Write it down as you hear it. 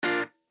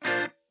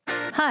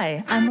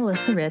Hi, I'm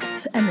Melissa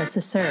Ritz, and this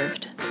is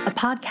Served, a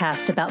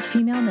podcast about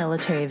female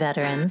military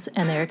veterans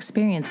and their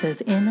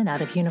experiences in and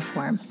out of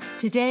uniform.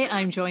 Today,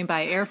 I'm joined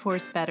by Air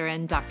Force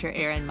veteran Dr.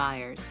 Erin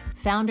Myers,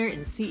 founder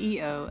and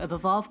CEO of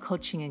Evolve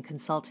Coaching and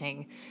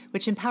Consulting,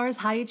 which empowers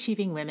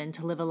high-achieving women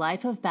to live a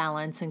life of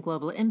balance and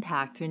global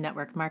impact through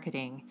network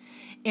marketing.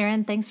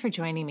 Erin, thanks for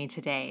joining me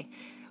today.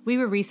 We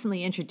were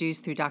recently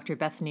introduced through Dr.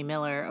 Bethany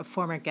Miller, a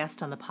former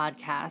guest on the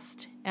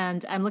podcast,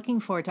 and I'm looking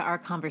forward to our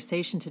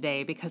conversation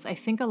today because I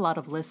think a lot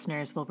of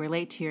listeners will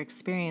relate to your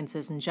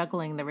experiences in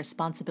juggling the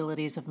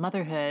responsibilities of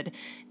motherhood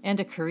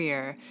and a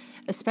career,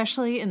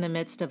 especially in the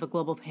midst of a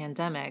global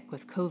pandemic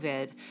with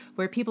COVID,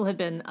 where people have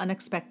been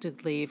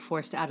unexpectedly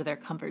forced out of their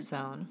comfort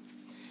zone.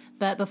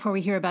 But before we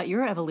hear about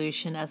your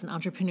evolution as an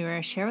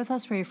entrepreneur, share with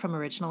us where you're from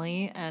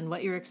originally and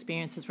what your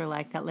experiences were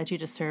like that led you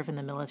to serve in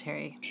the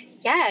military.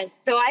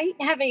 Yes. So I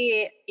have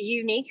a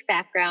unique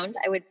background,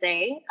 I would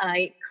say.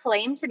 I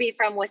claim to be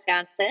from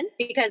Wisconsin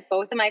because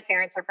both of my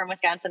parents are from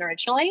Wisconsin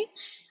originally,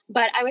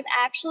 but I was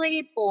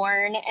actually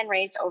born and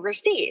raised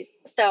overseas.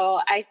 So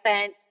I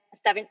spent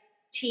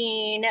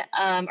 14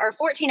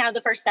 out of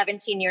the first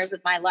 17 years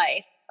of my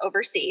life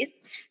overseas.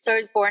 So I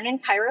was born in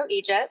Cairo,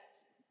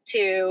 Egypt,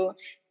 to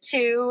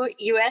two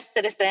U.S.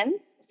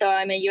 citizens. So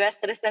I'm a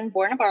U.S. citizen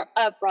born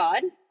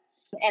abroad,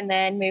 and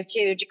then moved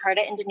to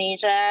Jakarta,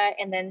 Indonesia,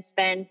 and then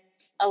spent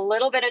a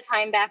little bit of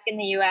time back in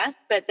the U.S.,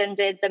 but then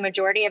did the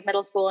majority of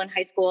middle school and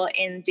high school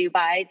in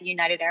Dubai, the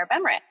United Arab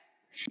Emirates.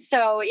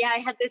 So yeah, I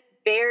had this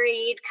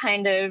varied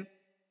kind of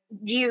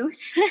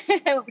youth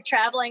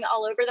traveling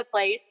all over the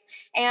place.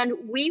 And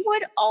we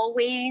would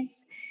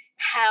always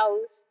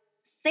house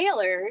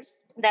sailors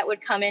that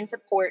would come into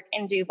port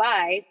in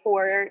Dubai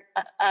for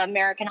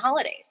American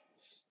holidays.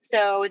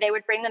 So they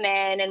would bring them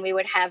in and we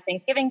would have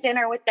Thanksgiving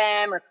dinner with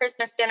them or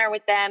Christmas dinner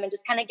with them and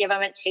just kind of give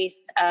them a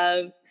taste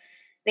of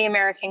the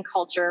American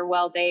culture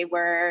while they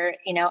were,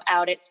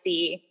 out at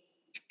sea.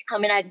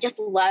 And I just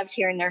loved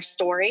hearing their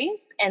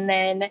stories. And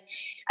then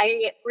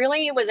I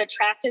really was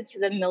attracted to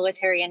the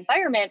military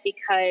environment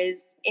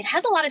because it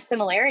has a lot of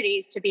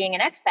similarities to being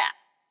an expat.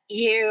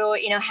 You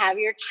have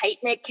your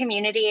tight-knit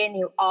community and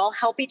you all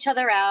help each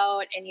other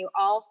out and you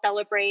all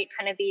celebrate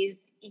kind of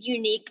these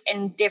unique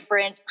and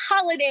different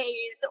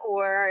holidays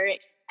or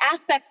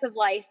aspects of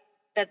life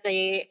that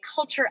the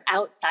culture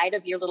outside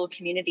of your little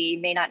community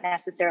may not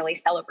necessarily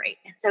celebrate.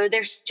 And so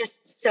there's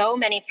just so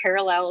many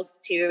parallels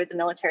to the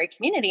military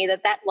community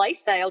that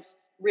lifestyle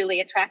just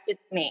really attracted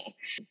me.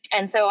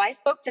 And so I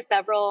spoke to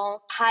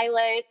several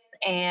pilots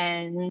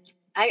and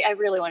I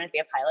really wanted to be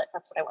a pilot.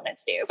 That's what I wanted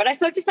to do. But I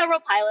spoke to several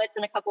pilots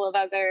and a couple of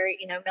other,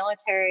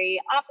 military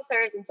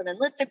officers and some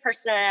enlisted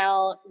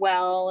personnel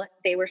while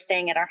they were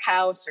staying at our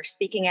house or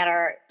speaking at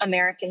our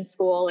American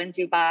school in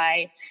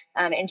Dubai,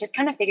 and just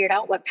kind of figured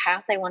out what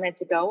path I wanted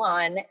to go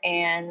on.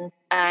 And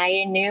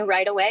I knew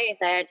right away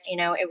that,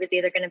 it was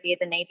either going to be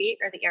the Navy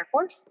or the Air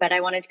Force, but I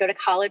wanted to go to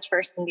college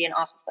first and be an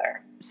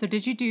officer. So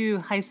did you do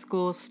high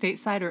school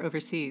stateside or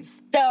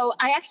overseas? So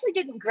I actually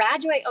didn't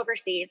graduate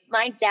overseas.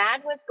 My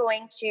dad was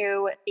going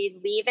to be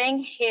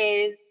leaving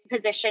his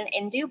position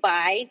in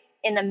Dubai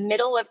in the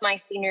middle of my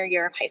senior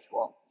year of high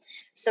school.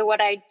 So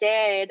what I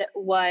did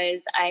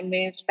was I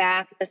moved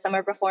back the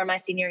summer before my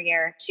senior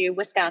year to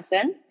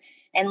Wisconsin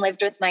and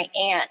lived with my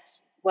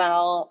aunt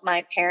while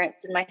my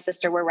parents and my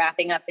sister were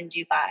wrapping up in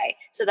Dubai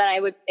so that I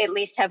would at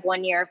least have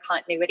 1 year of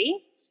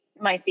continuity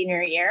my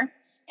senior year.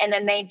 And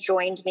then they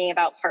joined me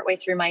about partway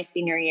through my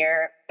senior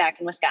year back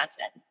in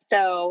Wisconsin.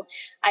 So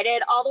I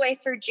did all the way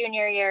through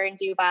junior year in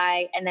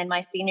Dubai. And then my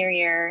senior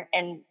year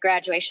and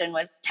graduation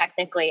was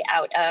technically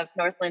out of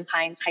Northland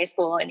Pines High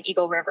School in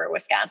Eagle River,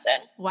 Wisconsin.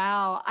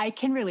 Wow. I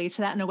can relate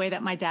to that in a way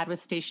that my dad was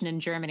stationed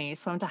in Germany.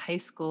 So I went to high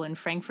school in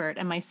Frankfurt,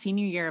 and my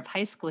senior year of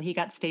high school, he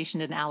got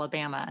stationed in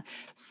Alabama.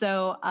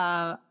 So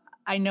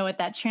I know what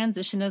that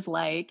transition is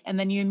like. And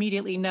then you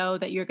immediately know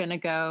that you're going to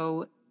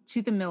go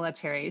to the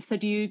military. So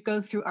do you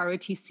go through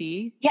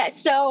ROTC? Yeah.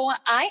 So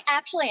I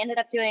actually ended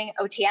up doing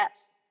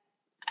OTS.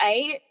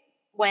 I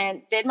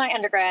did my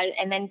undergrad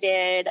and then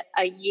did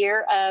a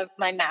year of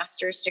my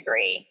master's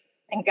degree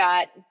and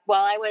I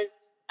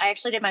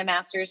actually did my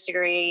master's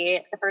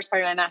degree, the first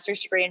part of my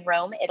master's degree in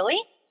Rome, Italy.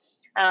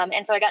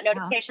 And so I got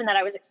notification that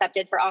I was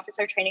accepted for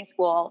officer training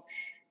school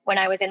when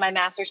I was in my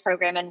master's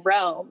program in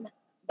Rome,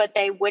 but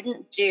they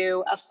wouldn't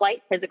do a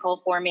flight physical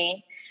for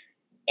me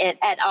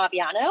at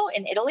Aviano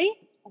in Italy.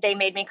 They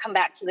made me come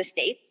back to the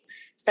States.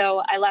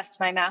 So I left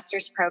my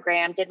master's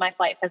program, did my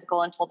flight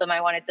physical, and told them I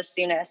wanted the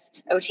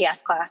soonest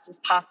OTS class as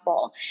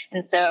possible.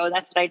 And so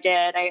that's what I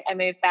did. I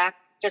moved back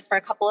just for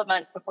a couple of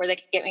months before they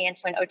could get me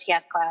into an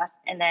OTS class,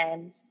 and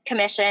then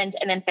commissioned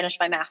and then finished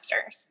my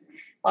master's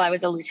while I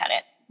was a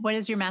lieutenant. What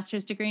is your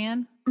master's degree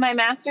in? My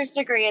master's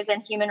degree is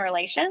in human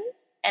relations.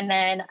 And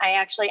then I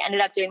actually ended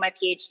up doing my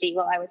PhD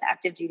while I was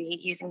active duty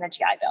using the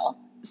GI Bill.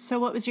 So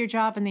what was your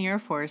job in the Air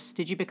Force?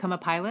 Did you become a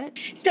pilot?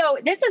 So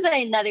this is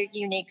another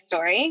unique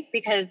story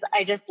because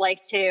I just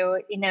like to,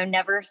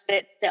 never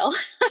sit still,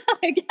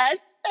 I guess.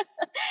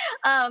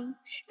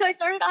 So I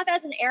started off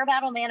as an air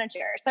battle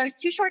manager. So I was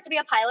too short to be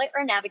a pilot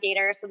or a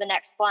navigator. So the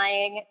next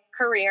flying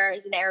career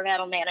is an air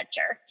battle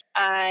manager.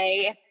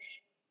 I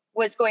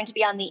was going to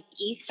be on the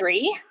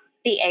E3,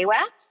 the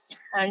AWACS.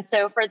 And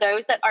so for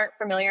those that aren't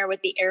familiar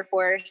with the Air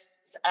Force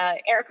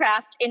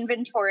aircraft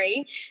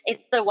inventory,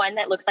 it's the one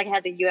that looks like it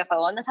has a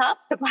UFO on the top,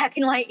 the black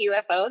and white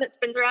UFO that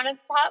spins around at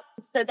the top.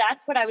 So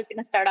that's what I was going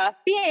to start off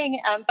being.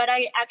 But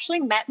I actually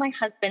met my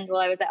husband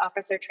while I was at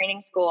officer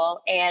training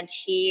school, and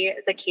he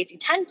is a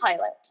KC-10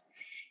 pilot.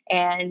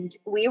 And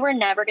we were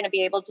never going to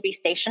be able to be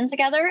stationed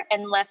together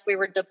unless we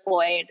were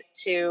deployed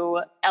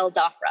to El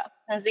Dhafra.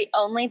 That's the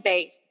only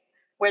base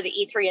where the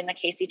E3 and the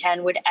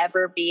KC-10 would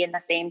ever be in the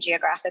same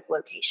geographic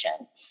location.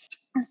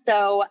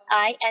 So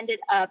I ended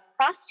up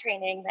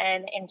cross-training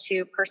then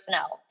into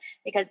personnel,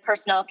 because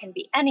personnel can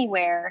be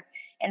anywhere.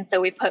 And so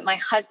we put my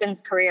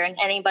husband's career, and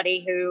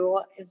anybody who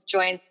is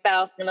joint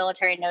spouse in the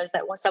military knows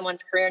that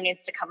someone's career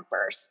needs to come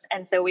first.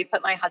 And so we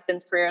put my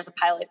husband's career as a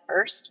pilot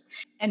first.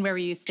 And where were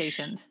you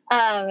stationed?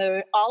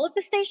 All of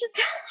the stations.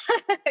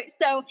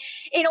 So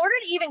in order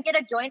to even get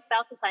a joint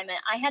spouse assignment,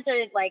 I had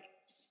to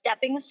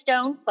stepping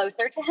stone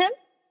closer to him.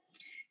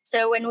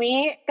 So when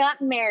we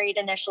got married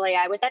initially,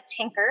 I was at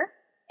Tinker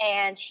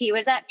and he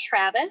was at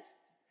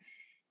Travis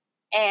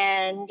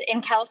and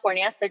in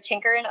California. So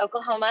Tinker in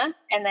Oklahoma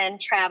and then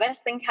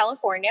Travis in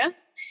California.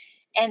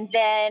 And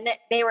then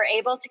they were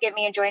able to give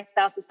me a joint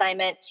spouse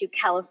assignment to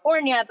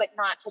California, but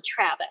not to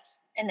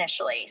Travis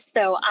initially.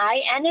 So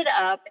I ended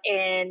up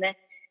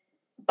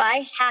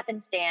by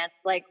happenstance,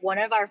 one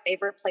of our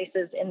favorite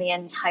places in the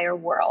entire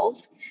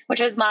world,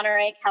 which was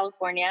Monterey,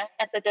 California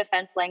at the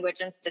Defense Language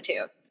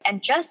Institute,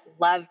 and just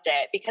loved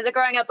it because of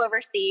growing up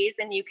overseas.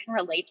 And you can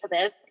relate to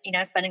this,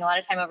 spending a lot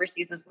of time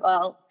overseas as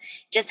well,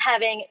 just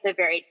having the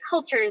varied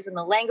cultures and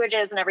the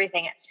languages and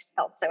everything. It just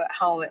felt so at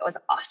home. It was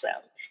awesome.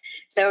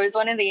 So it was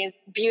one of these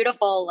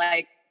beautiful,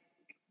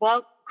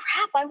 well,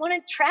 crap, I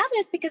wanted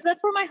Travis because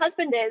that's where my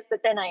husband is.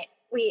 But then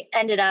we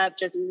ended up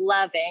just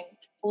loving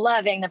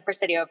the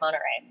Presidio of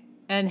Monterey.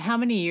 And how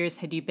many years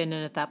had you been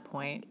in at that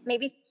point?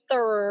 Maybe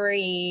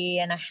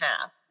 3.5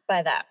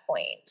 by that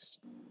point.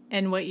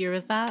 And what year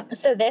was that?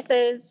 So this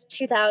is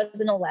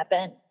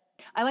 2011.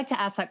 I like to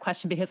ask that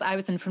question because I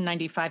was in from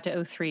 95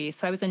 to 03.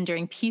 So I was in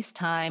during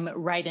peacetime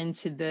right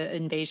into the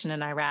invasion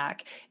in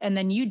Iraq. And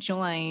then you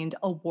joined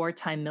a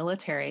wartime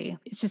military.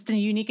 It's just a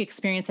unique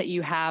experience that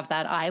you have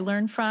that I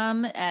learned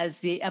from as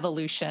the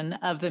evolution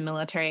of the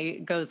military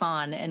goes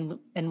on and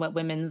what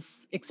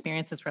women's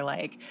experiences were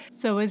like.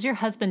 So was your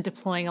husband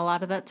deploying a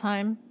lot of that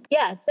time?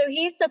 Yeah, so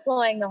he's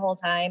deploying the whole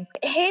time.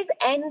 His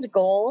end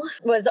goal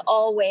was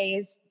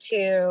always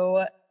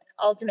to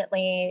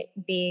ultimately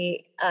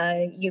be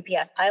a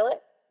UPS pilot.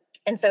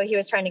 And so he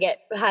was trying to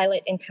get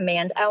pilot in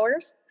command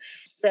hours.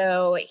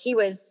 So he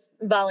was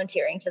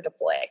volunteering to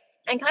deploy.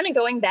 And kind of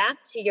going back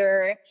to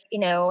your,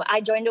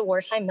 I joined a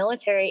wartime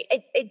military,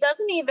 it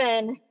doesn't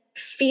even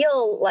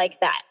feel like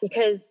that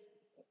because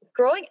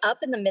growing up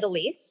in the Middle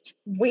East,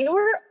 we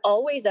were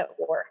always at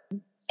war.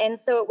 And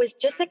so it was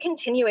just a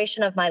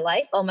continuation of my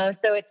life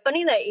almost. So it's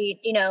funny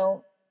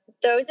that,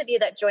 those of you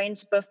that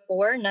joined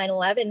before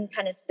 9/11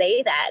 kind of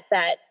say that,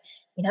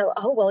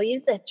 oh, well, you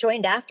that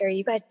joined after,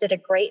 you guys did a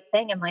great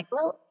thing. I'm like,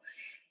 well,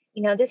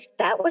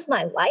 that was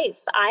my life.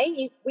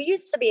 We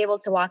used to be able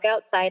to walk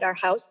outside our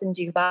house in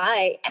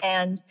Dubai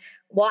and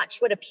watch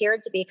what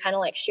appeared to be kind of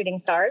like shooting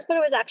stars, but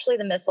it was actually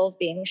the missiles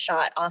being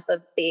shot off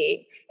of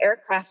the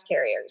aircraft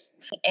carriers.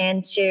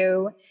 And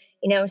to,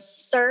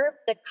 serve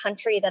the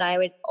country that I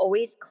would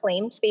always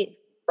claim to be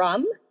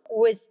from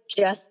was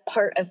just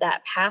part of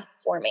that path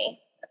for me,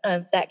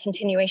 of that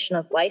continuation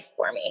of life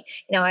for me.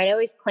 I'd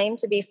always claimed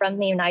to be from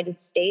the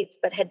United States,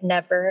 but had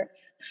never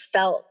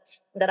felt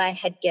that I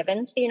had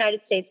given to the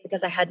United States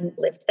because I hadn't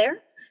lived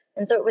there.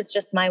 And so it was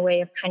just my way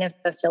of kind of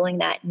fulfilling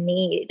that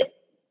need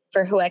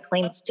for who I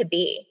claimed to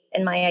be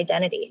in my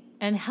identity.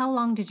 And how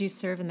long did you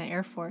serve in the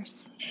Air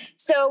Force?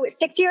 So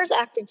 6 years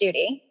active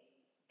duty.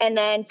 And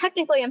then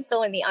technically I'm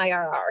still in the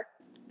IRR.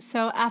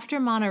 So after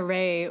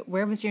Monterey,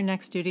 where was your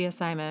next duty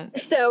assignment?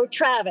 So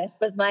Travis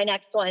was my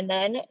next one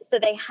then. So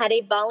they had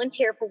a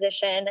volunteer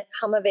position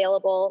come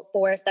available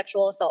for a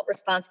sexual assault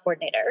response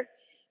coordinator.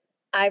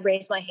 I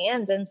raised my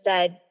hand and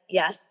said,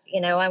 yes,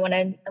 I want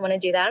to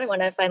do that. I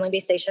want to finally be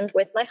stationed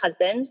with my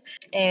husband.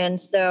 And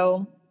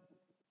so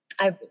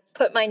I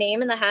put my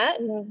name in the hat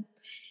and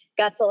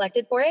got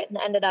selected for it and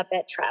ended up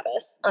at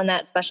Travis on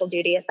that special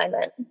duty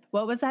assignment.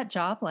 What was that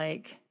job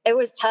like? It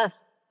was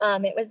tough.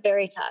 It was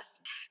very tough.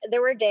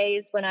 There were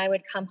days when I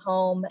would come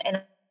home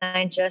and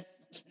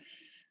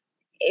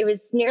it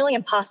was nearly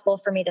impossible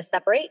for me to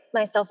separate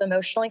myself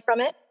emotionally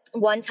from it.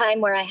 One time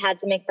where I had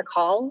to make the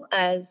call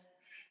as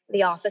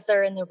the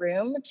officer in the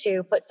room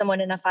to put someone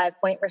in a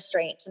 5-point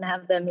restraint and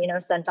have them,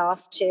 sent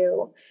off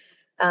to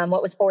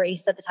what was 4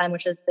 East at the time,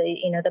 which was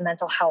the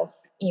mental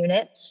health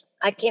unit.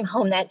 I came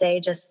home that day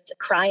just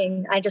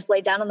crying. I just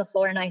laid down on the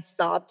floor and I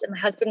sobbed. And my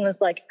husband was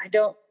like, I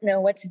don't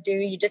know what to do.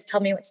 You just tell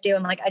me what to do.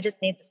 I'm like, I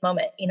just need this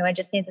moment. I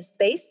just need this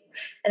space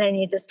and I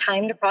need this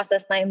time to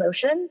process my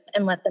emotions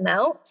and let them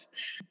out.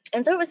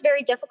 And so it was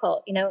very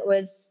difficult. It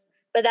was,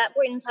 by that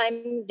point in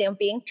time,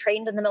 being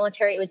trained in the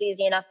military, it was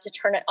easy enough to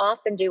turn it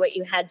off and do what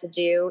you had to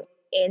do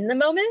in the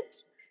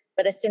moment.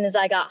 But as soon as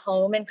I got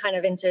home and kind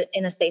of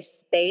in a safe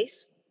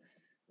space,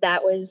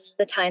 that was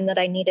the time that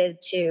I needed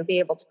to be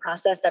able to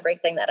process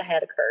everything that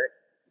had occurred.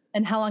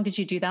 And how long did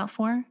you do that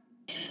for?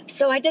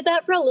 So I did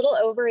that for a little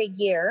over a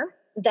year.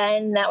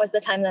 Then that was the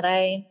time that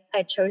I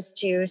chose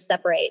to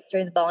separate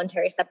through the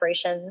voluntary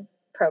separation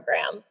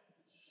program,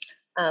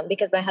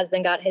 because my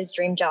husband got his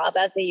dream job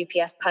as a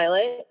UPS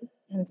pilot.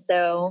 And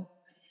so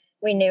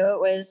we knew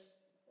it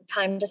was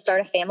time to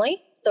start a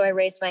family. So I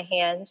raised my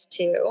hand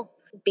to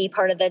be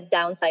part of the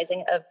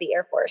downsizing of the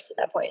Air Force at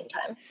that point in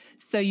time.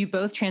 So you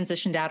both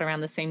transitioned out around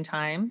the same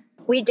time?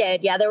 We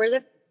did. Yeah. There was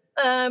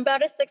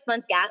about a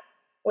 6-month gap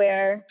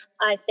where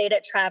I stayed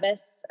at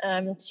Travis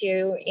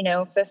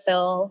to,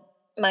 fulfill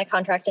my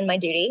contract and my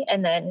duty.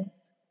 And then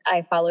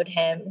I followed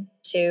him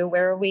to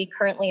where we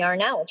currently are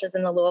now, which is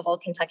in the Louisville,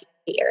 Kentucky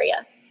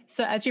area.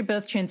 So as you're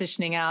both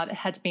transitioning out, it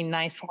had to be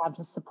nice to have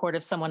the support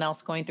of someone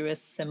else going through a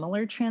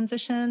similar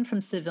transition from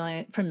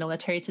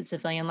military to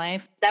civilian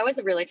life. That was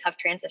a really tough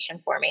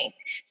transition for me.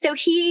 So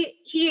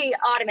he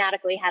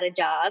automatically had a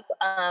job,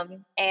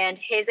 and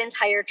his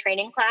entire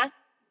training class,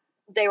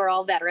 they were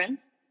all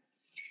veterans.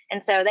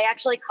 And so they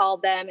actually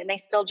called them, and they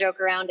still joke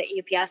around at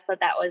UPS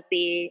that was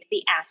the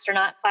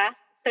astronaut class,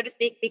 so to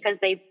speak, because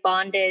they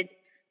bonded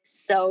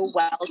so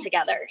well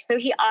together. So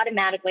he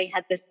automatically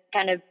had this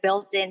kind of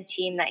built-in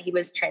team that he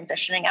was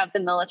transitioning out of the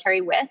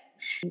military with,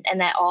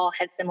 and that all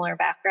had similar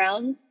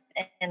backgrounds.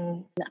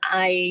 And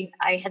I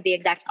had the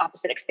exact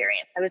opposite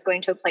experience. I was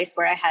going to a place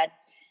where I had,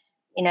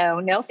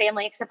 no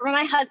family except for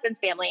my husband's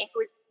family,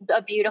 who was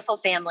a beautiful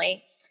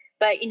family,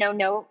 but,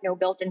 no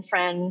built-in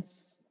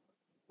friends.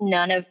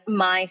 None of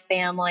my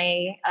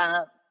family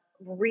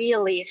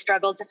really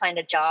struggled to find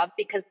a job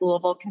because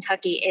Louisville,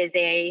 Kentucky is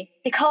they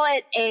call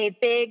it a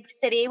big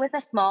city with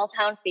a small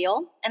town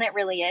feel. And it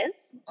really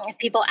is. If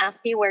people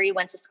ask you where you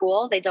went to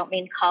school, they don't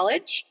mean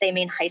college, they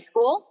mean high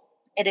school.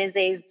 It is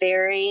a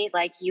very,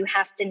 you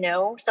have to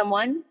know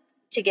someone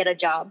to get a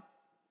job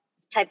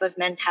type of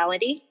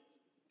mentality.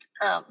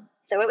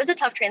 So it was a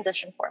tough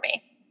transition for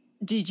me.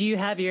 Did you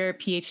have your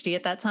PhD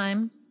at that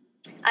time?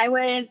 I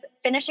was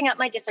finishing up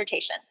my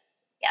dissertation.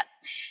 Yeah.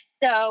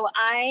 So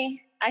I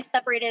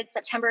separated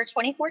September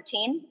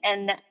 2014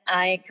 and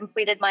I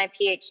completed my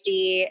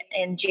PhD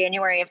in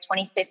January of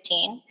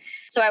 2015.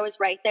 So I was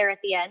right there at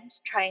the end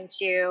trying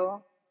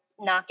to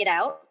knock it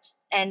out.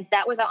 And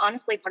that was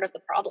honestly part of the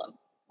problem,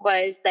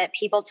 was that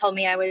people told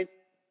me I was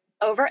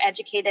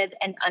overeducated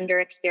and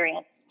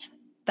underexperienced.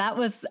 That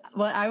was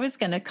what I was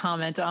going to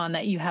comment on,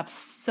 that you have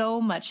so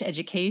much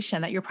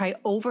education that you're probably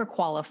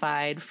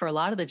overqualified for a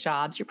lot of the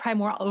jobs. You're probably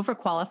more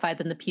overqualified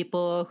than the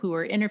people who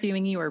are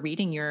interviewing you or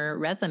reading your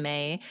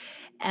resume.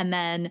 And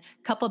then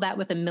couple that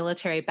with a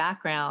military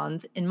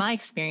background. In my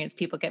experience,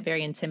 people get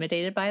very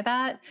intimidated by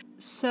that.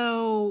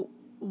 So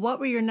what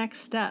were your next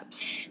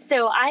steps?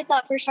 So I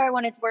thought for sure I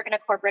wanted to work in a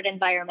corporate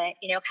environment,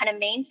 kind of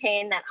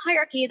maintain that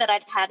hierarchy that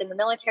I'd had in the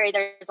military.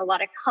 There's a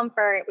lot of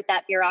comfort with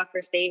that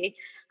bureaucracy,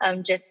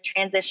 just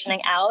transitioning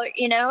out,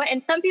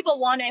 and some people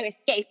want to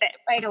escape it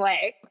right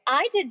away.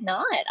 I did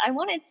not. I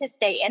wanted to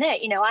stay in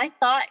it. I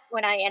thought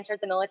when I entered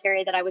the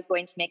military that I was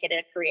going to make it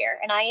a career.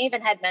 And I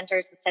even had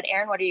mentors that said,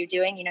 Erin, what are you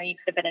doing? You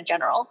could have been a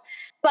general.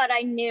 But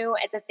I knew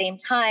at the same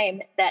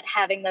time that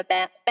having the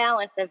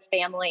balance of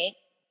family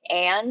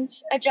and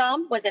a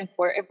job was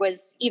important. It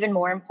was even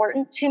more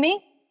important to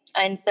me.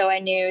 And so I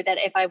knew that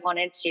if I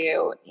wanted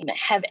to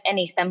have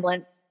any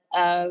semblance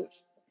of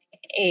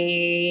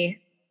a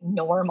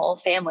normal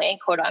family,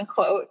 quote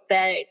unquote,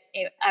 that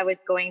I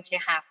was going to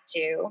have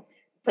to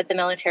put the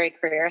military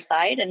career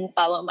aside and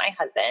follow my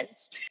husband.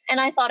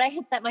 And I thought I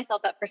had set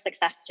myself up for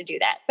success to do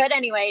that. But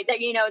anyway, that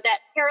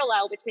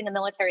parallel between the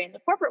military and the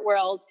corporate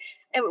world,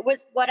 it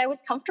was what I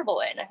was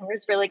comfortable in. I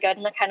was really good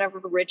in a kind of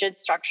rigid,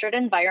 structured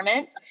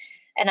environment.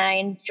 And I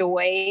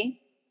enjoy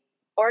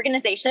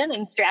organization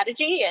and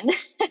strategy. And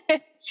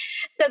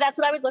so that's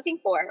what I was looking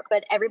for.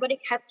 But everybody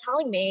kept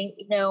telling me,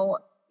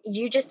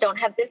 you just don't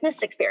have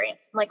business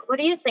experience. I'm like, what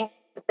do you think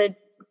the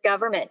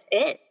government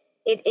is?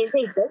 It is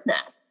a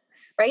business,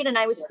 right? And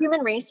I was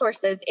human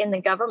resources in the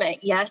government.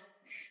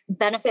 Yes,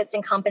 benefits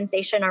and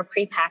compensation are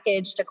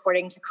prepackaged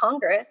according to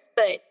Congress.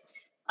 But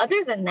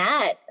other than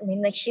that,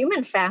 the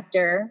human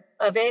factor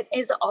of it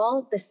is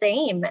all the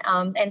same.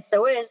 And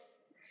so is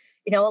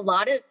a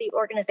lot of the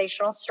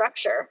organizational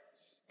structure.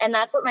 And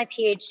that's what my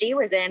PhD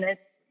was in, is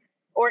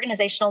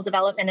organizational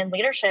development and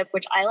leadership,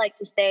 which I like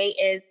to say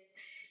is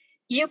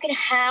you can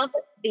have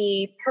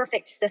the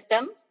perfect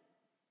systems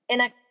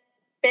in a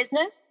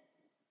business,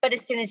 but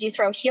as soon as you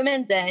throw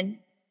humans in,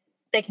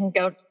 they can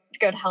go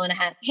to hell in a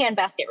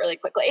handbasket really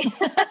quickly.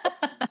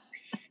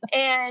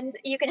 And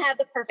you can have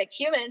the perfect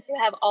humans who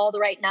have all the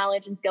right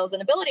knowledge and skills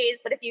and abilities,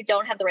 but if you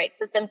don't have the right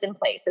systems in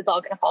place, it's all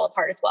going to fall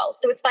apart as well.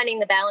 So it's finding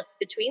the balance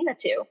between the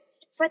two.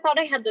 So I thought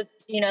I had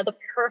the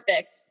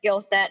perfect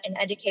skill set and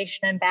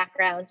education and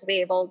background to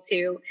be able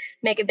to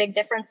make a big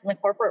difference in the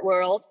corporate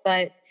world.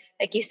 But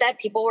like you said,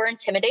 people were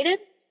intimidated.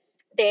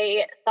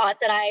 They thought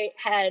that I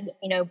had,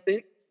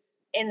 boots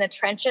in the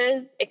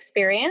trenches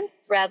experience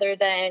rather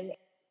than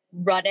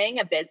running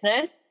a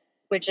business,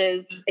 which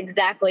is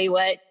exactly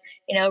what,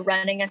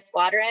 running a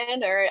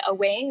squadron or a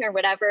wing or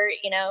whatever,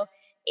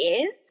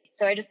 is.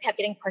 So I just kept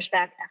getting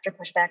pushback after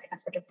pushback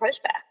after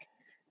pushback.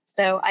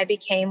 So I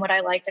became what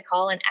I like to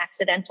call an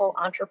accidental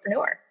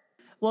entrepreneur.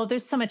 Well,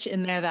 there's so much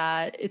in there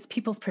that it's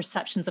people's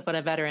perceptions of what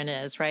a veteran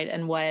is, right?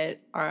 And what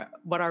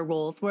our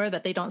roles were,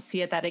 that they don't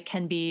see it, that it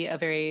can be a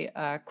very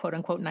quote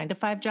unquote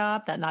 9-to-5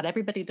 job, that not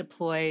everybody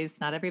deploys,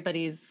 not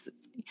everybody's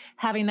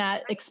having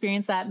that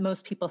experience that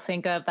most people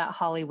think of that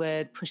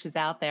Hollywood pushes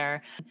out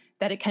there,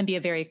 that it can be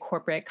a very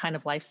corporate kind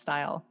of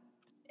lifestyle.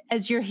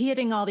 As you're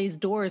hitting all these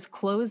doors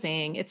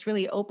closing, it's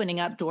really opening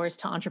up doors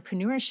to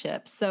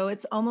entrepreneurship. So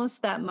it's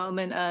almost that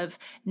moment of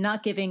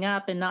not giving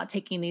up and not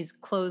taking these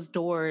closed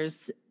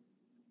doors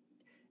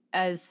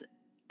as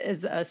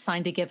a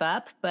sign to give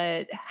up,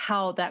 but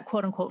how that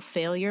quote unquote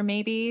failure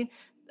maybe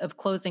of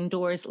closing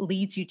doors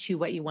leads you to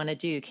what you want to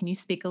do. Can you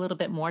speak a little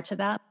bit more to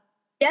that?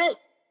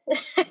 Yes,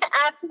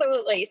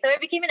 absolutely. So I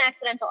became an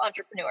accidental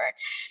entrepreneur.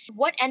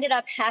 What ended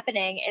up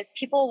happening is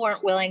people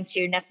weren't willing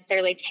to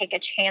necessarily take a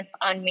chance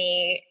on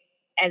me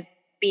as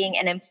being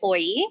an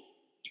employee,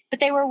 but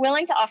they were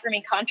willing to offer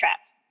me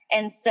contracts.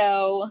 And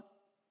so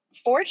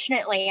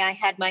fortunately, I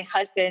had my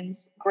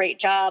husband's great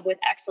job with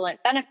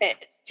excellent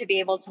benefits to be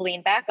able to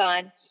lean back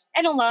on.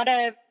 And a lot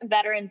of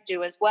veterans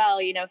do as well.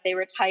 If they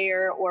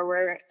retire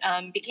or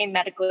became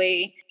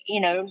medically,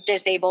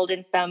 disabled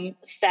in some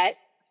set,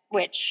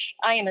 which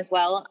I am as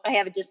well. I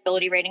have a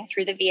disability rating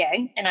through the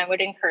VA, and I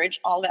would encourage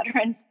all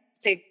veterans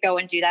to go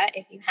and do that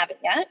if you haven't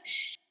yet.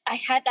 I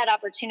had that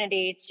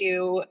opportunity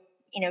to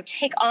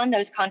take on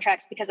those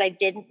contracts because I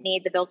didn't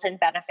need the built-in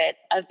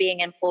benefits of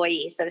being an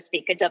employee, so to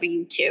speak, a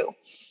W-2.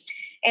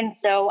 And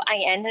so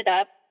I ended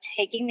up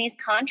taking these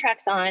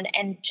contracts on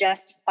and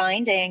just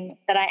finding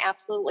that I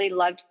absolutely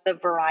loved the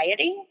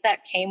variety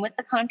that came with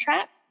the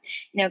contracts,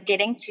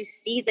 getting to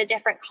see the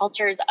different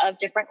cultures of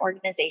different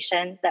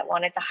organizations that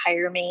wanted to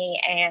hire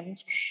me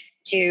and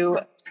to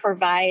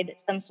provide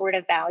some sort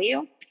of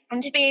value.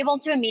 And to be able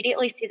to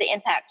immediately see the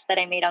impact that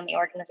I made on the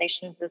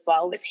organizations as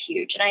well was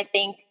huge. And I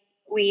think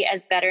we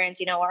as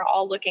veterans, are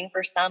all looking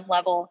for some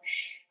level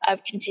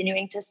of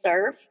continuing to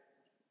serve.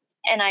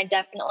 And I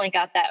definitely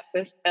got that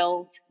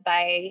fulfilled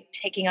by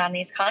taking on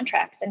these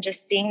contracts and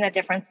just seeing the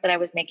difference that I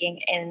was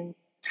making in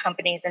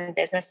companies and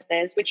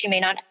businesses, which you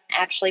may not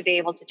actually be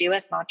able to do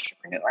as an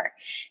entrepreneur.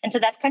 And so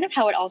that's kind of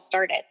how it all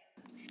started.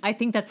 I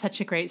think that's such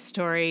a great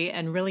story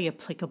and really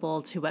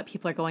applicable to what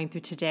people are going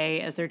through today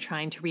as they're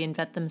trying to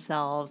reinvent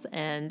themselves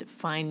and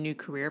find new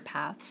career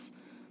paths.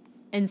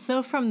 And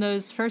so from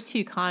those first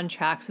few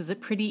contracts, was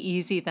it pretty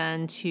easy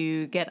then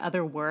to get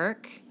other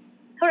work?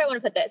 How do I want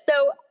to put this?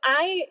 So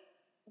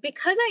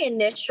because I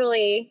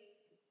initially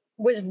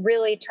was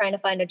really trying to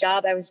find a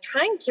job, I was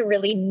trying to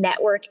really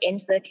network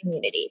into the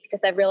community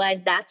because I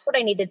realized that's what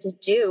I needed to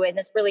do in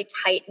this really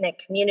tight-knit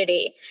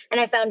community.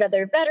 And I found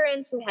other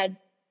veterans who had,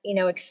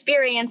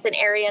 experience in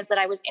areas that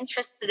I was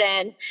interested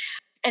in.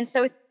 And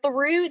so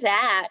through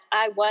that,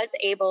 I was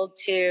able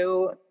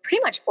to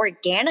pretty much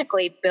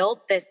organically build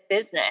this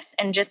business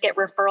and just get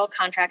referral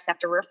contracts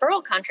after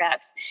referral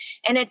contracts.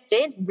 And it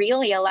did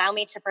really allow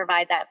me to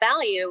provide that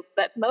value.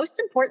 But most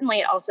importantly,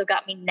 it also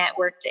got me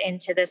networked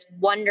into this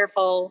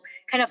wonderful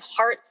kind of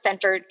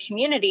heart-centered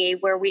community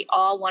where we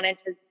all wanted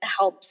to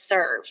help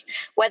serve.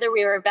 Whether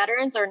we were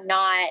veterans or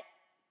not,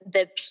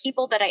 the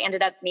people that I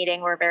ended up meeting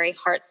were very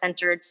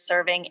heart-centered,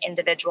 serving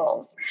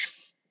individuals.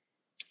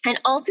 And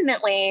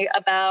ultimately,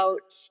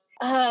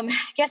 I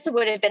guess it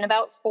would have been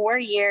about 4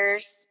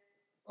 years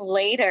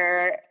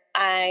later,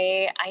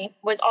 I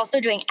was also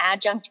doing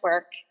adjunct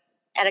work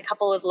at a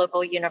couple of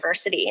local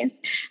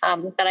universities.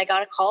 But I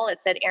got a call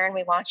that said, "Erin,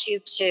 we want you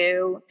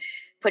to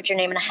put your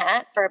name in a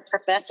hat for a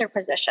professor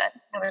position."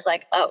 I was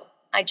like, "Oh,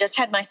 I just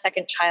had my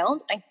second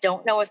child. I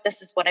don't know if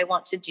this is what I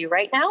want to do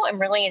right now.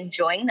 I'm really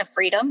enjoying the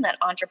freedom that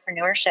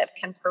entrepreneurship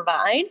can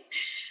provide."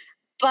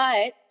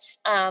 But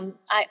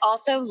I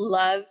also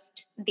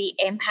loved the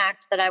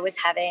impact that I was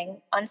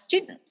having on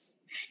students.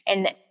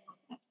 And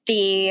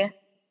the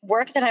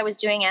work that I was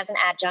doing as an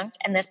adjunct,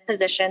 and this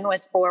position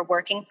was for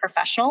working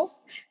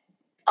professionals,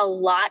 a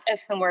lot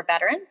of whom were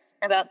veterans,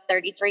 about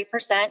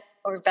 33%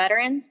 were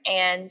veterans,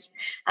 and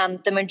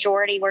the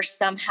majority were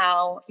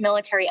somehow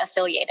military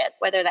affiliated,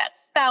 whether that's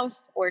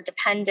spouse or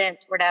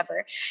dependent,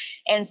 whatever.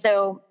 And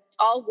so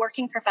all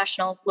working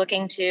professionals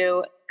looking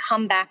to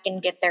come back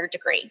and get their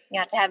degree. You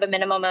have to have a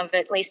minimum of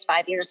at least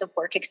 5 years of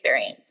work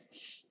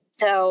experience.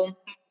 So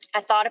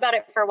I thought about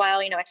it for a while.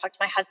 I talked to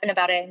my husband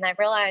about it, and I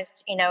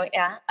realized,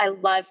 I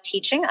love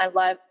teaching. I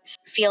love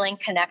feeling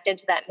connected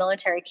to that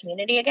military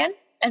community again.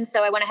 And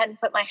so I went ahead and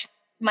put my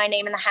my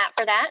name in the hat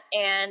for that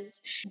and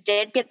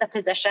did get the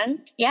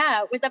position.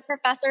 Yeah, was a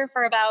professor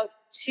for about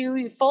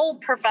full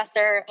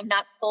professor,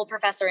 not full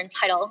professor in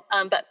title,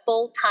 but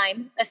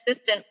full-time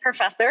assistant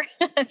professor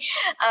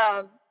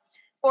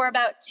for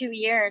about 2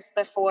 years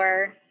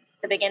before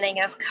the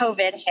beginning of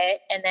COVID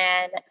hit. And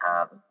then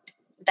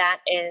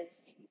that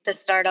is the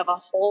start of a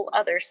whole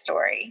other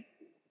story.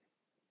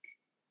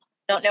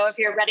 Don't know if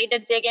you're ready to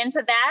dig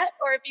into that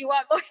or if you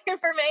want more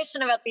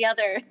information about the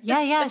other.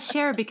 Yeah,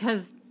 share,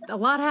 because a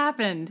lot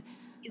happened.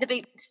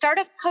 The start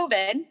of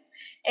COVID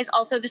is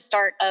also the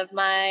start of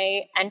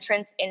my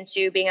entrance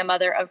into being a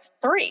mother of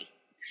 3.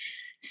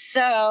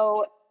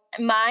 So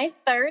my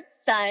third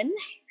son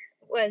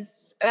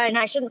was, and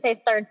I shouldn't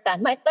say third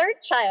son, my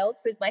third child,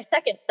 who's my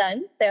second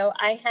son. So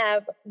I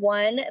have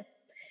one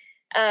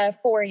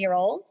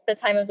 4-year-old, the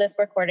time of this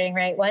recording,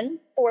 right? 1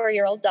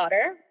 4-year-old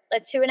daughter, a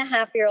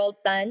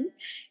 2.5-year-old son,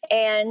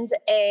 and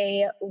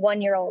a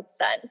 1-year-old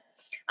son.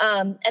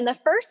 And the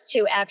first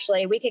 2,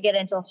 actually, we could get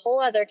into a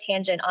whole other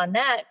tangent on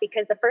that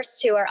because the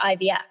first 2 are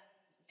IVF,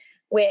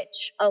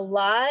 which a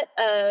lot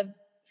of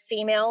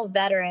female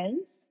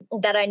veterans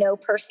that I know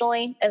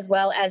personally, as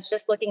well as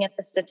just looking at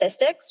the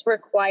statistics,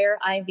 require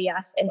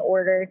IVF in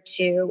order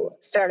to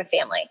start a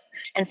family.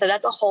 And so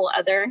that's a whole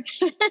other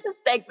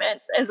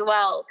segment as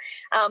well.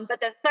 But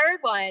the third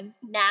one,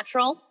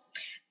 natural,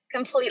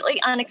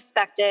 completely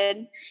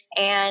unexpected,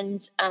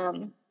 and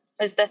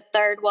was the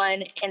third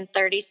one in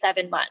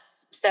 37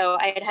 months. So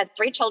I had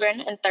 3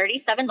 children in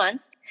 37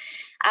 months.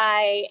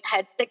 I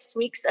had 6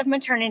 weeks of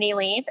maternity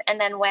leave and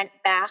then went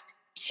back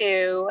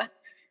to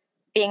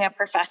being a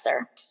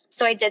professor.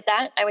 So I did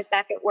that. I was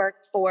back at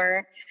work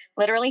for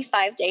literally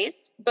 5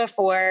 days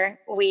before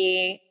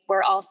we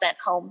were all sent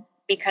home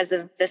because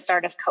of the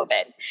start of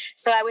COVID.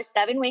 So I was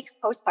 7 weeks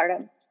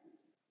postpartum,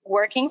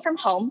 working from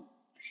home,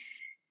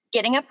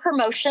 getting a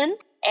promotion,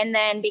 and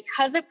then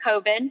because of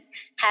COVID,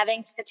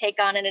 having to take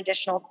on an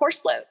additional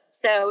course load.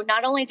 So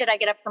not only did I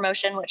get a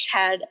promotion, which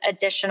had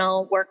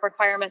additional work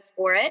requirements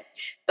for it,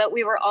 but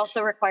we were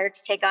also required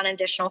to take on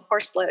additional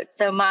course load.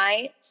 So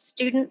my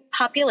student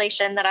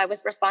population that I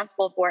was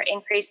responsible for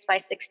increased by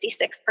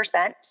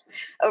 66%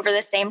 over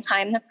the same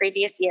time the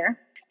previous year.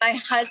 My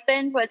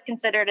husband was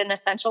considered an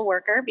essential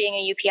worker, being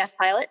a UPS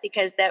pilot,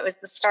 because that was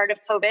the start of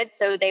COVID.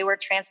 So they were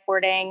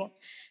transporting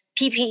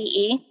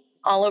PPE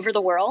all over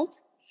the world.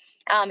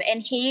 And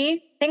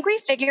I think we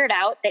figured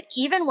out that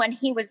even when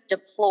he was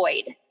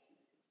deployed,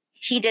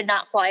 he did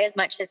not fly as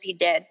much as he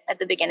did at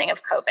the beginning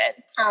of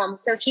COVID.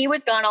 So he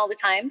was gone all the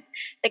time.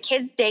 The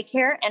kids'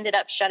 daycare ended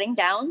up shutting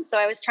down. So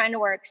I was trying to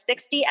work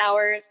 60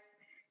 hours,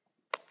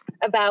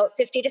 about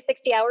 50 to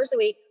 60 hours a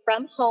week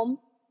from home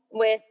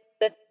with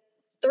the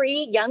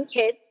 3 young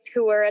kids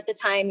who were at the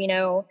time,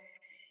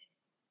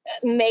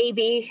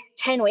 maybe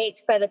 10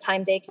 weeks by the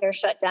time daycare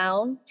shut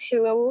down,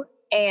 2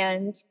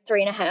 and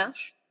 3.5.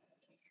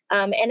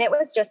 And it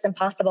was just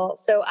impossible.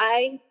 So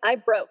I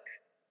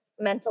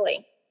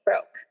mentally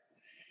broke.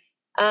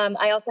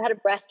 I also had a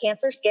breast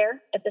cancer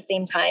scare at the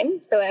same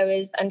time. So I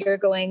was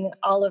undergoing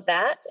all of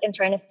that and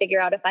trying to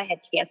figure out if I had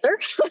cancer,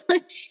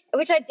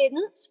 which I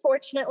didn't,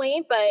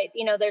 fortunately. But,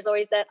 there's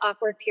always that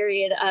awkward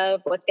period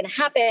of what's going to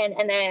happen.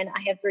 And then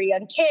I have 3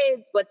 young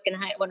kids. What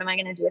am I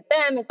going to do with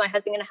them? Is my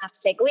husband going to have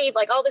to take leave?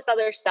 Like all this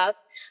other stuff.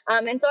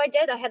 And so I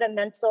had a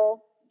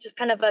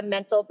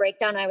mental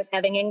breakdown. I was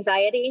having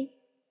anxiety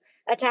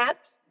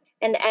attacks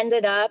and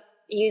ended up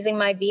using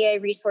my VA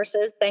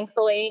resources,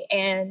 thankfully,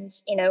 and,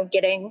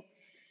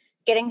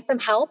 getting some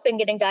help and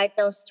getting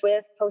diagnosed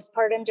with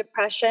postpartum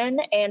depression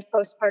and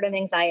postpartum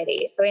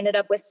anxiety. So I ended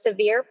up with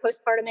severe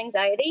postpartum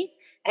anxiety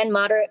and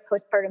moderate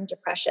postpartum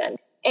depression.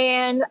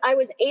 And I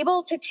was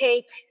able to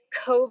take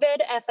COVID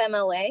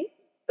FMLA,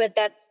 but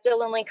that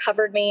still only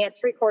covered me at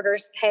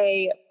 3/4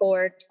 pay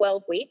for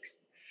 12 weeks.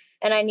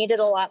 And I needed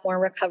a lot more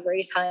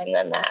recovery time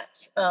than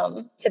that,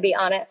 to be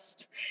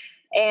honest.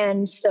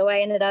 And so I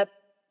ended up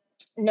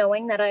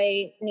knowing that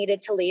I needed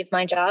to leave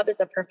my job as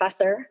a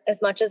professor as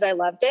much as I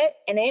loved it.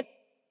 And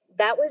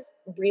that was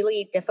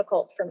really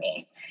difficult for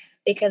me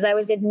because I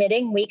was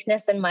admitting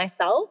weakness in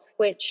myself,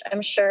 which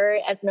I'm sure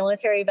as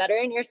military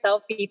veteran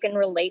yourself, you can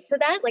relate to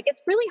that. Like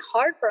it's really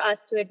hard for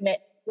us to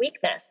admit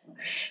weakness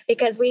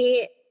because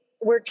we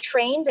were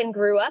trained and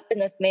grew up in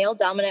this male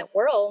dominant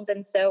world.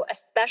 And so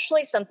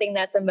especially something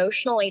that's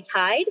emotionally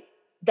tied,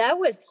 that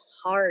was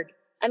hard.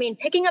 I mean,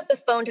 picking up the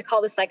phone to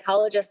call the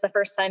psychologist the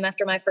first time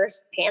after my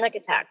first panic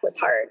attack was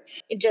hard.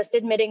 Just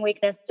admitting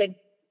weakness to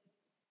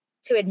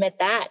admit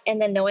that.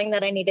 And then knowing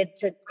that I needed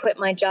to quit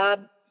my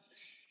job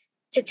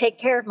to take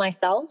care of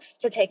myself,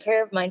 to take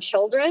care of my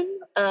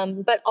children,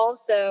 but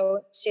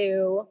also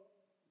to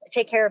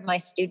take care of my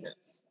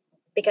students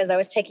because I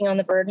was taking on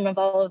the burden of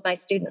all of my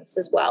students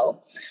as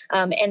well.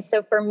 And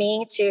so for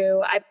me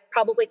I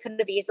probably could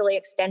have easily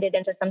extended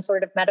into some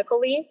sort of medical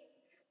leave,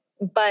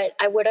 but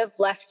I would have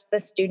left the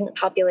student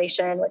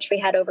population, which we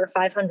had over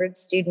 500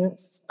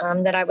 students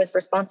that I was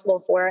responsible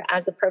for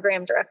as the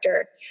program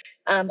director.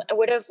 I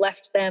would have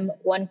left them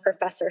one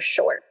professor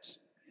short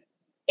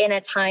in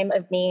a time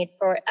of need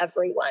for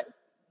everyone.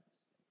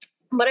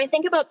 But I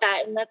think about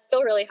that, and that's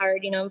still really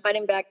hard. I'm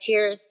fighting back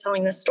tears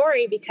telling this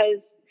story,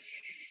 because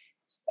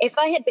if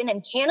I had been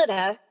in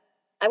Canada,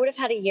 I would have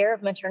had a year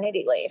of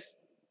maternity leave,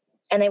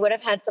 and they would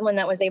have had someone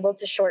that was able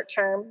to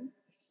short-term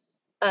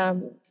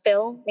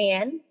fill me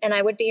in, and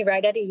I would be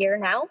right at a year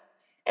now,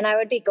 and I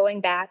would be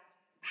going back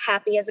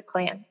happy as a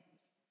clam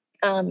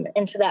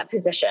into that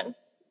position.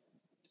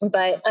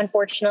 But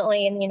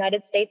unfortunately, in the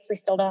United States, we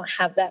still don't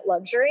have that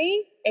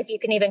luxury. If you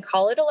can even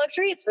call it a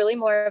luxury, it's really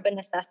more of a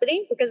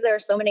necessity, because there are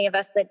so many of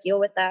us that deal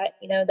with that,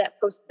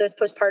 those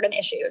postpartum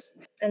issues.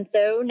 And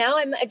so now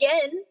I'm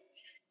again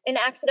an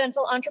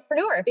accidental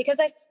entrepreneur, because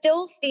I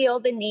still feel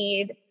the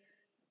need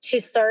to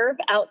serve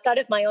outside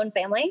of my own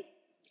family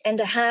and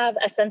to have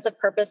a sense of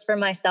purpose for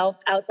myself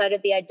outside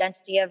of the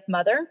identity of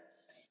mother.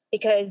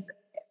 Because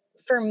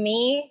for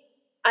me,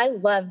 I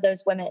love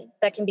those women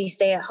that can be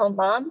stay-at-home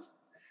moms.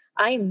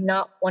 I am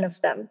not one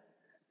of them.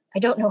 I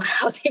don't know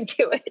how they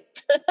do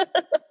it,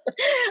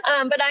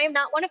 but I am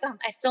not one of them.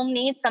 I still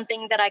need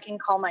something that I can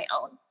call my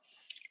own.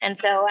 And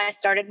so I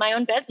started my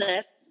own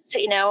business,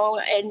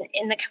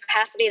 in the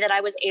capacity that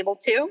I was able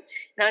to. And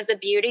that was the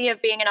beauty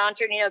of being an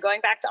entrepreneur,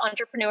 going back to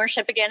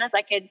entrepreneurship again, as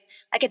I could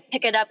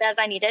pick it up as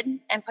I needed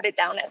and put it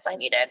down as I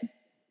needed,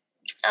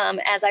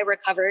 as I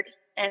recovered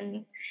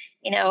and,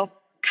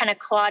 kind of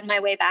clawed my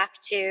way back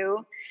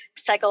to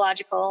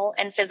psychological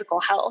and physical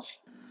health.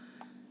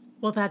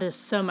 Well, that is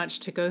so much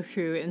to go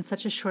through in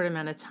such a short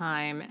amount of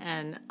time.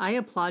 And I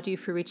applaud you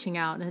for reaching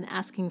out and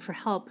asking for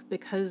help,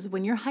 because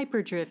when you're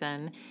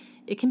hyper-driven,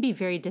 it can be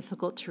very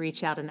difficult to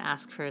reach out and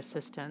ask for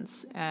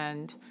assistance.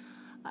 And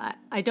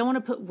I don't want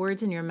to put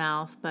words in your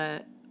mouth,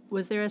 but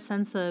was there a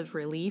sense of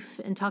relief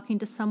in talking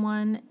to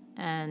someone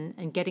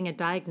and getting a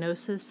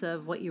diagnosis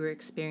of what you were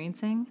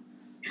experiencing?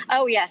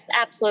 Oh, yes,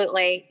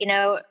 absolutely.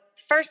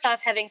 First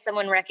off, having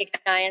someone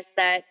recognize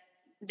that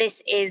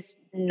this is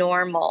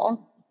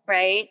normal,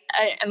 right?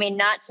 I mean,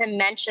 not to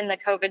mention the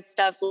COVID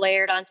stuff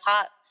layered on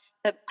top,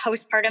 the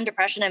postpartum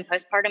depression and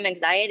postpartum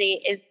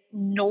anxiety is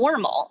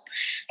normal.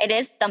 It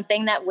is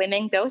something that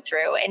women go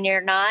through, and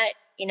you're not,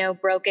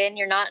 broken.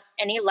 You're not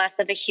any less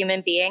of a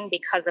human being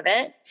because of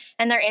it.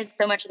 And there is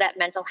so much of that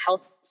mental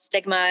health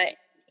stigma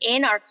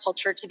in our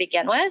culture to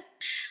begin with,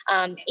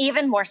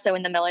 even more so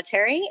in the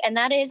military. And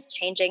that is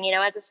changing.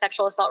 As a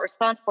sexual assault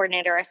response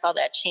coordinator, I saw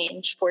that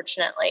change,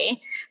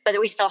 fortunately, but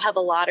we still have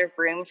a lot of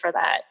room for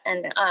that.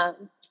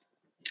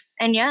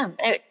 And yeah,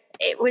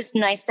 it was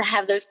nice to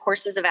have those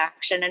courses of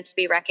action and to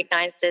be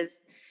recognized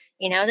as,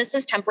 this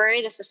is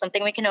temporary. This is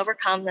something we can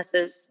overcome. This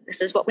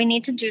is what we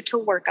need to do to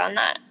work on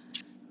that.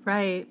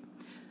 Right.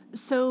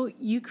 So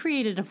you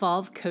created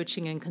Evolve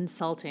Coaching and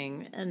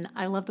Consulting, and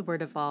I love the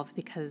word evolve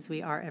because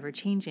we are ever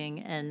changing,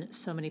 and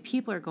so many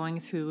people are going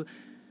through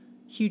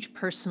huge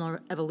personal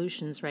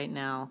evolutions right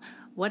now.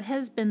 What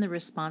has been the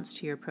response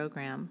to your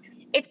program?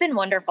 It's been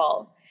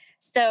wonderful.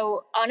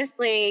 So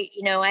honestly,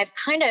 I've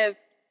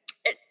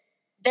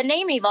the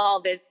name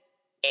Evolve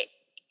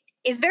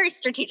is very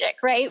strategic,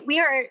 right? We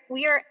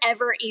are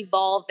ever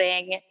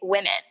evolving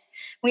women.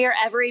 We are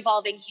ever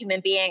evolving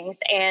human beings.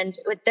 And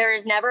there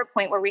is never a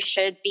point where we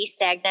should be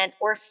stagnant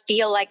or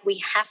feel like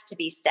we have to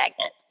be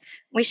stagnant.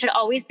 We should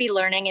always be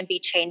learning and be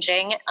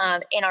changing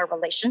in our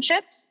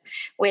relationships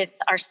with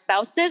our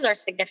spouses, our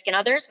significant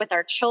others, with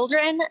our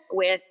children,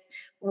 with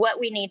what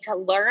we need to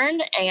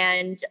learn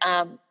and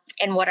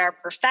what our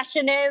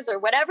profession is, or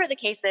whatever the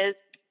case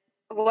is.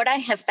 What I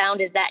have found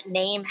is that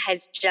name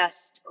has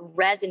just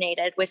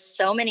resonated with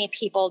so many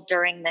people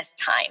during this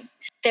time.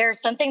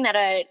 There's something that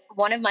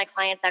one of my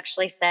clients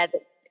actually said.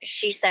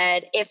 She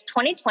said, if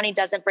 2020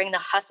 doesn't bring the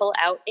hustle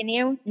out in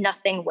you,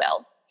 nothing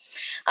will.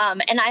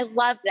 And I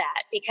love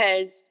that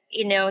because,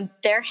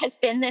 there has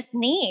been this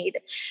need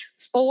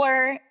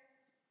for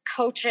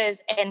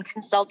coaches and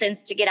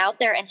consultants to get out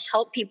there and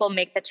help people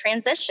make the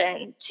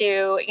transition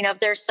to,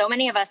 there's so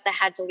many of us that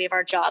had to leave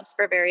our jobs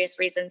for various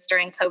reasons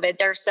during COVID.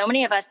 There are so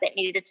many of us that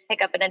needed to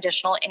pick up an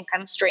additional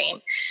income stream.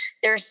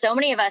 There are so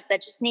many of us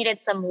that just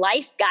needed some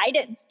life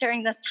guidance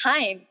during this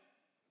time.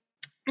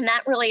 And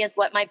that really is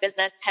what my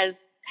business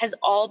has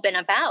all been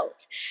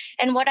about.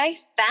 And what I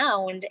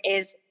found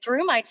is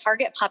through my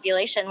target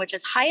population, which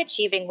is high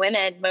achieving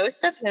women,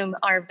 most of whom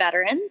are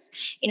veterans,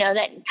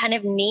 that kind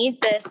of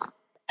need this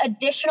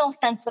additional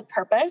sense of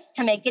purpose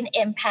to make an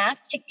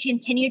impact, to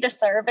continue to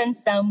serve in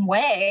some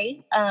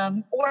way,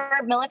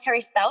 or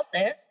military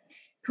spouses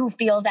who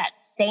feel that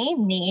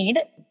same need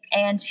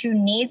and who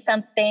need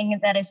something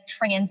that is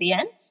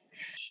transient.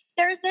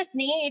 There's this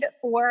need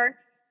for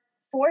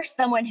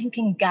someone who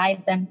can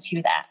guide them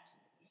to that.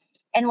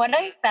 And what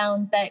I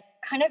found that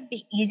kind of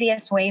the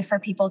easiest way for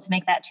people to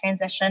make that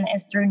transition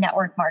is through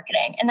network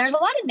marketing. And there's a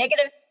lot of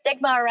negative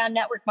stigma around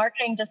network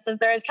marketing, just as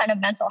there is kind of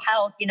mental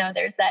health.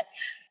 There's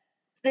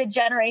the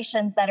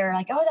generations that are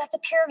like, oh, that's a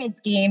pyramid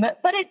scheme,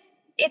 but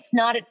it's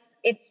not.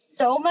 It's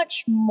so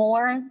much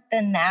more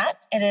than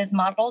that. It is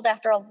modeled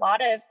after a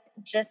lot of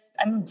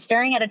I'm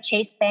staring at a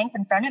Chase Bank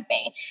in front of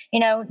me,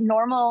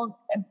 normal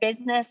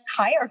business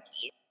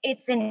hierarchy.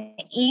 it's an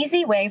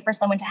easy way for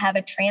someone to have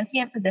a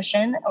transient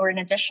position or an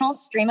additional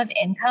stream of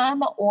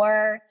income,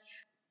 or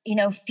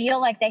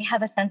feel like they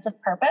have a sense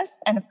of purpose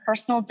and a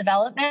personal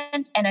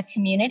development and a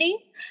community.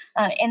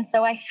 And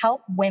so I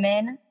help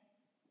women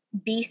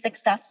be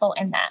successful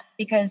in that,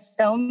 because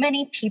so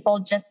many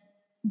people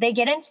they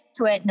get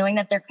into it knowing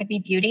that there could be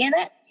beauty in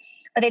it,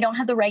 but they don't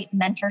have the right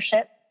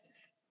mentorship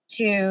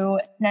to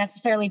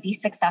necessarily be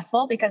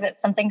successful, because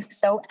it's something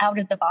so out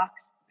of the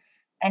box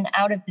and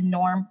out of the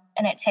norm.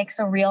 And it takes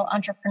a real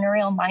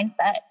entrepreneurial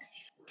mindset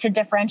to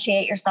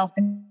differentiate yourself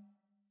and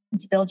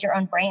to build your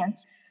own brand.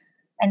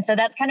 And so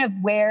that's kind of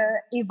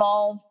where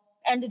Evolve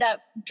ended up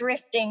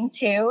drifting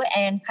to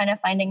and kind of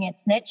finding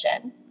its niche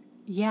in.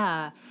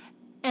 Yeah.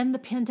 And the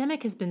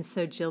pandemic has been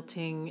so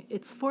jilting.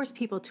 It's forced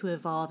people to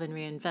evolve and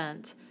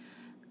reinvent.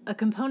 A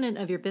component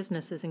of your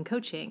business is in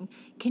coaching.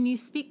 Can you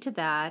speak to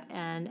that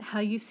and how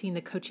you've seen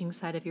the coaching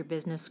side of your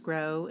business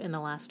grow in the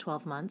last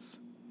 12 months?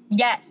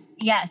 Yes.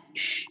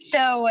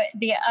 So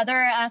the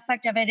other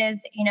aspect of it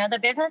is, the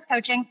business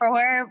coaching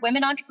for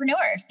women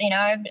entrepreneurs.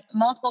 I have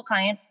multiple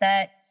clients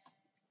that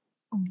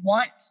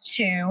want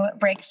to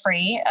break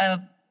free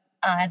of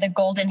the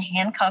golden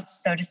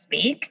handcuffs, so to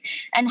speak,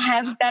 and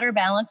have better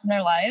balance in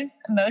their lives.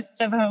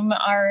 Most of whom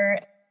are,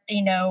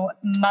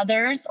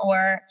 mothers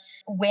or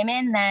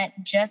women that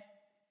just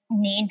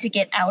need to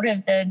get out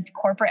of the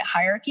corporate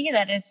hierarchy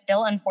that is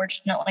still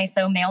unfortunately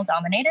so male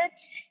dominated,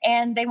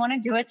 and they want to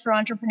do it through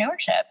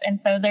entrepreneurship. And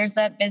so there's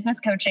that business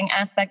coaching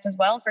aspect as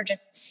well for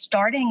just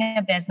starting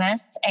a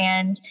business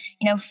and,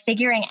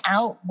 figuring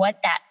out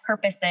what that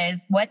purpose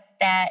is, what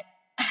that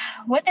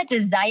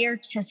desire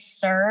to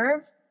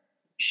serve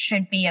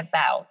should be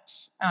about,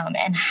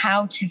 and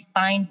how to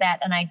find that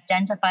and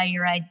identify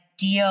your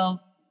ideal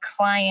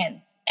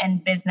clients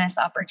and business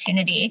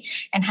opportunity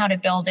and how to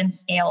build and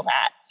scale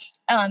that.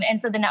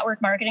 And so the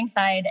network marketing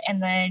side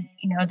and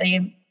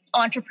the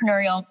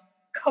entrepreneurial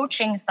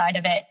coaching side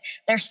of it,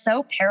 they're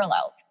so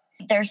paralleled.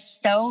 There's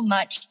so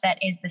much that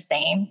is the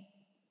same.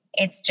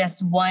 It's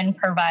just one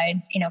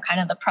provides,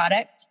 kind of the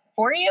product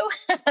for you.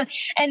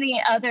 And the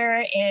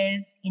other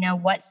is,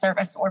 what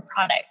service or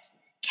product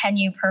can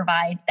you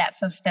provide that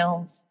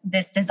fulfills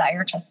this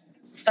desire to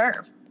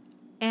serve?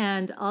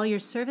 And all your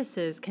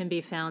services can be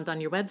found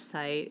on your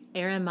website,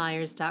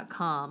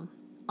 erinmyers.com.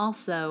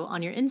 Also,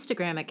 on your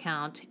Instagram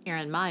account,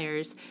 Erin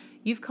Myers,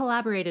 you've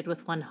collaborated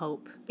with One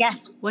Hope.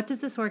 Yes. What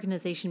does this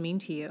organization mean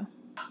to you?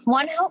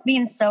 One Hope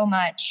means so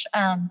much.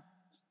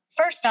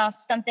 First off,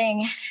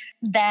 something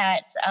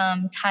that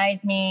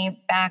ties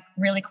me back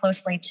really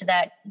closely to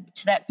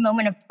that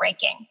moment of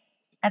breaking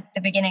at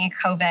the beginning of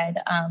COVID,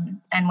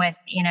 and with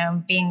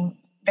being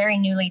very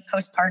newly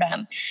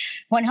postpartum.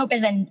 One Hope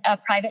is a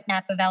private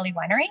Napa Valley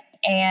winery,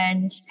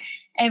 and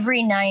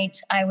every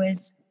night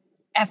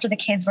after the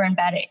kids were in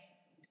bed,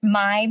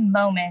 my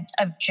moment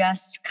of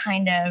just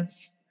kind of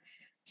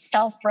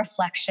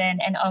self-reflection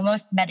and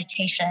almost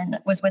meditation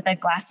was with a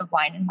glass of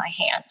wine in my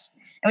hand.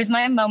 It was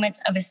my moment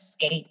of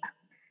escape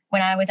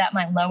when I was at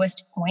my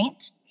lowest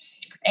point.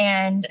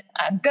 And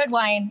good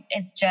wine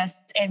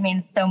it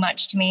means so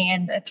much to me.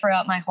 And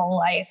throughout my whole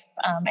life,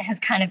 it has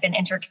kind of been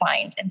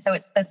intertwined. And so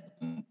it's this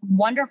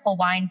wonderful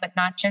wine, but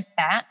not just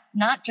that,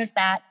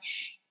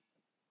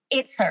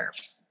 it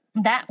serves.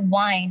 That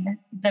wine,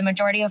 the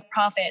majority of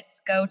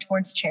profits go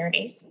towards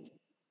charities.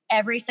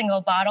 Every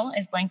single bottle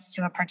is linked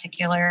to a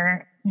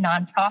particular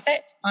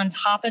nonprofit. On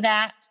top of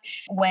that,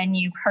 when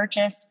you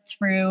purchase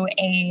through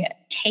a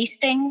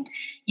tasting,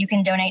 you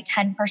can donate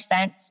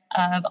 10%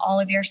 of all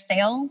of your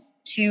sales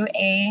to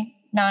a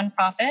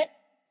nonprofit.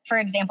 For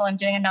example, I'm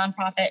doing a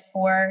nonprofit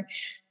for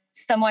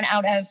someone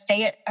out of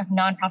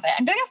nonprofit.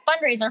 I'm doing a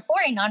fundraiser for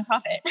a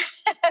nonprofit,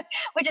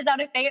 which is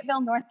out of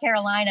Fayetteville, North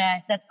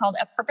Carolina, that's called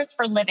A Purpose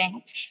for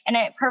Living. And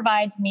it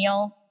provides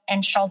meals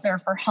and shelter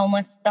for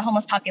the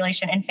homeless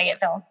population in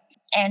Fayetteville.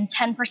 And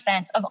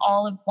 10% of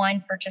all of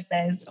wine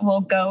purchases will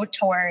go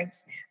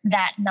towards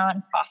that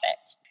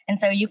nonprofit. And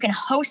so you can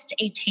host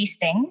a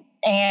tasting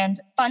and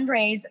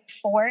fundraise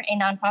for a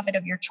nonprofit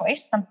of your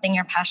choice, something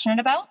you're passionate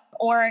about,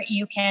 or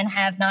you can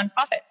have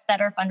nonprofits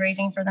that are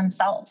fundraising for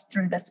themselves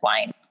through this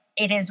wine.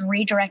 It is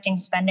redirecting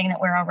spending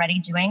that we're already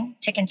doing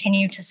to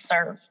continue to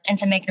serve and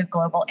to make a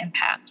global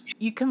impact.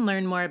 You can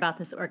learn more about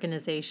this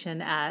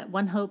organization at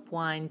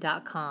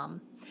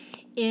onehopewine.com.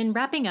 In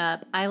wrapping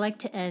up, I like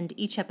to end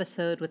each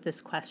episode with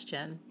this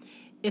question.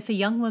 If a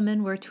young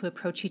woman were to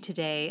approach you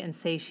today and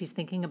say she's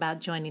thinking about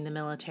joining the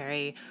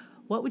military,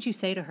 what would you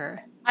say to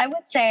her? I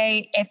would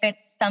say if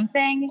it's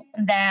something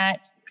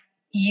that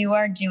you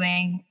are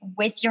doing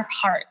with your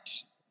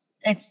heart,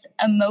 it's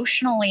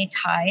emotionally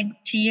tied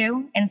to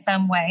you in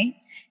some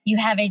way, you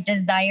have a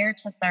desire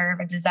to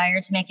serve, a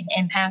desire to make an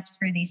impact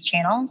through these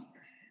channels,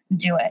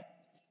 do it.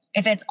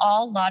 If it's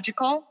all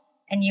logical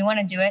and you want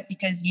to do it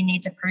because you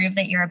need to prove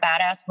that you're a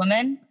badass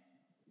woman,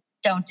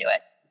 don't do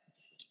it.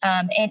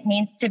 It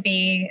needs to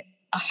be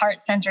a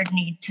heart-centered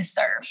need to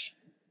serve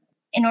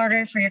in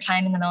order for your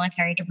time in the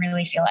military to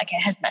really feel like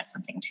it has meant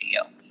something to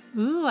you.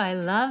 Ooh, I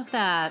love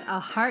that. A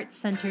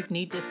heart-centered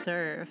need to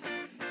serve.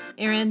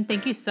 Erin,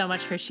 thank you so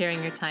much for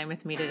sharing your time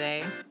with me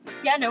today.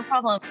 Yeah, no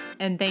problem.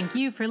 And thank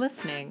you for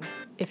listening.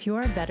 If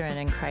you're a veteran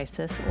in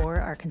crisis or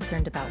are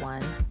concerned about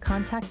one,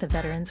 contact the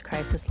Veterans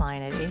Crisis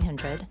Line at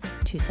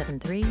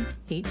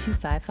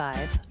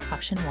 800-273-8255,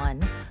 option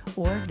 1,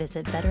 or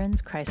visit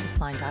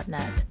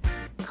veteranscrisisline.net.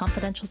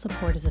 Confidential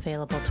support is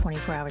available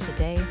 24 hours a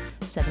day,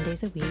 7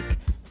 days a week,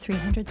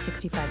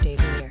 365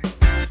 days a year.